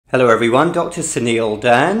Hello everyone, Dr. Suneel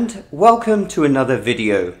Dhand. Welcome to another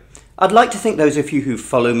video. I'd like to think those of you who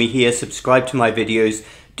follow me here, subscribe to my videos,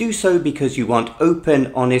 do so because you want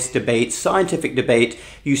open, honest debate, scientific debate,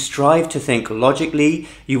 you strive to think logically,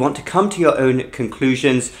 you want to come to your own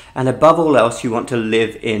conclusions, and above all else, you want to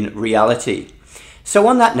live in reality. So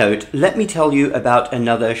on that note, let me tell you about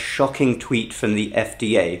another shocking tweet from the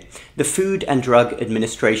FDA, the Food and Drug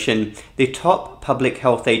Administration, the top public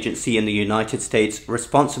health agency in the United States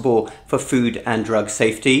responsible for food and drug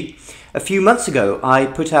safety. A few months ago, I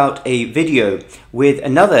put out a video with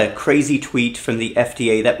another crazy tweet from the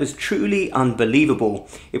FDA that was truly unbelievable.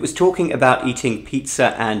 It was talking about eating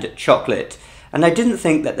pizza and chocolate. And I didn't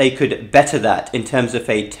think that they could better that in terms of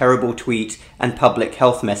a terrible tweet and public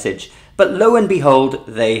health message. But lo and behold,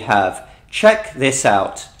 they have. Check this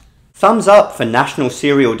out. Thumbs up for National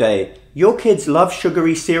Cereal Day. Your kids love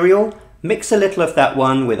sugary cereal? Mix a little of that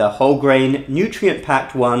one with a whole grain,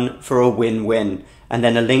 nutrient-packed one for a win-win. And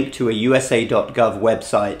then a link to a USA.gov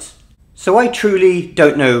website. So I truly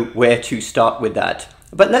don't know where to start with that.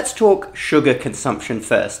 But let's talk sugar consumption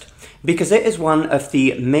first, because it is one of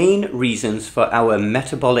the main reasons for our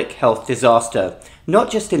metabolic health disaster,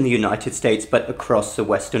 not just in the United States, but across the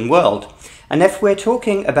Western world. And if we're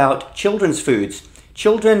talking about children's foods,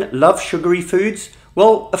 children love sugary foods?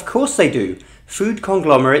 Well, of course they do. Food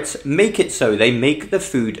conglomerates make it so. They make the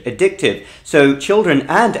food addictive. So children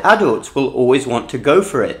and adults will always want to go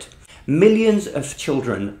for it. Millions of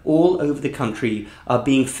children all over the country are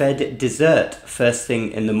being fed dessert first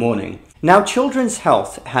thing in the morning. Now, children's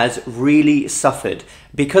health has really suffered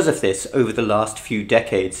because of this over the last few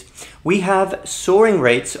decades. We have soaring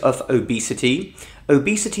rates of obesity.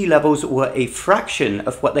 Obesity levels were a fraction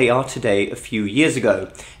of what they are today a few years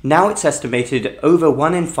ago. Now it's estimated over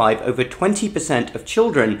 1 in 5, over 20% of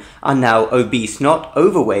children are now obese, not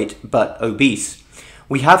overweight, but obese.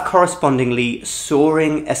 We have correspondingly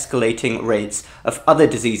soaring, escalating rates of other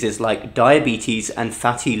diseases like diabetes and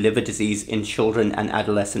fatty liver disease in children and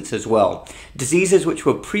adolescents as well. Diseases which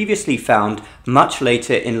were previously found much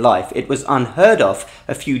later in life. It was unheard of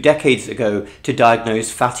a few decades ago to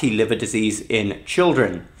diagnose fatty liver disease in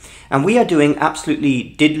children. And we are doing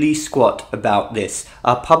absolutely diddly squat about this.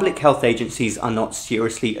 Our public health agencies are not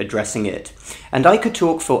seriously addressing it. And I could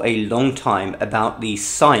talk for a long time about the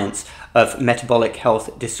science of metabolic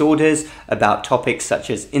health disorders, about topics such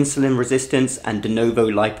as insulin resistance and de novo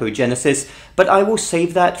lipogenesis, but I will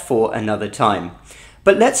save that for another time.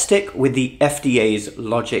 But let's stick with the FDA's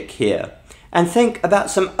logic here and think about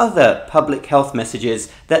some other public health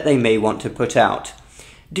messages that they may want to put out.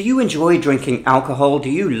 Do you enjoy drinking alcohol? Do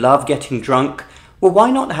you love getting drunk? Well,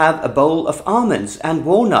 why not have a bowl of almonds and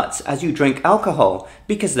walnuts as you drink alcohol,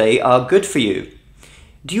 because they are good for you?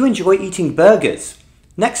 Do you enjoy eating burgers?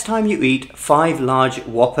 Next time you eat 5 large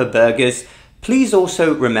Whopper burgers, please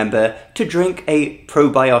also remember to drink a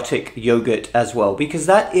probiotic yogurt as well, because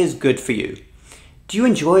that is good for you. Do you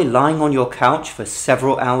enjoy lying on your couch for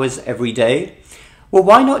several hours every day? Well,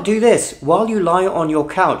 why not do this? While you lie on your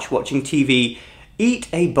couch watching TV, eat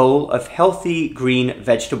a bowl of healthy green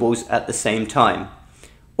vegetables at the same time.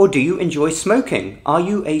 Or do you enjoy smoking? Are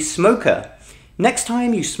you a smoker? Next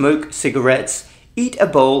time you smoke cigarettes, eat a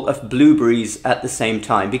bowl of blueberries at the same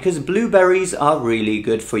time, because blueberries are really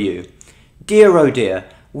good for you. Dear oh dear,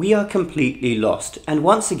 we are completely lost. And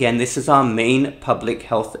once again, this is our main public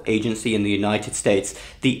health agency in the United States,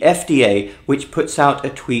 the FDA, which puts out a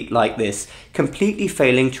tweet like this, completely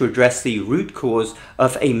failing to address the root cause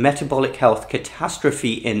of a metabolic health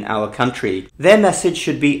catastrophe in our country. Their message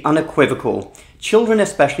should be unequivocal. Children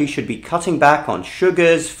especially should be cutting back on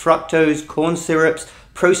sugars, fructose, corn syrups,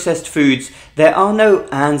 processed foods. There are no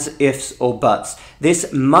ands, ifs, or buts.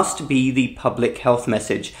 This must be the public health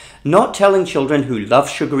message, not telling children who love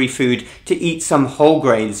sugary food to eat some whole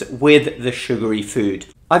grains with the sugary food.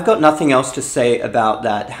 I've got nothing else to say about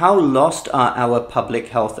that. How lost are our public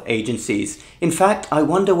health agencies? In fact, I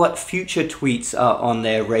wonder what future tweets are on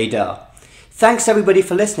their radar. Thanks everybody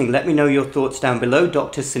for listening. Let me know your thoughts down below.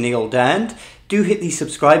 Dr. Suneel Dhand. Do hit the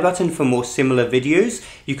subscribe button for more similar videos.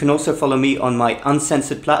 You can also follow me on my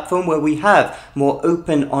uncensored platform, where we have more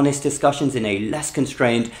open, honest discussions in a less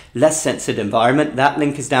constrained, less censored environment. That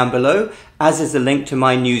link is down below, as is the link to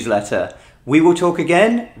my newsletter. We will talk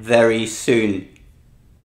again very soon.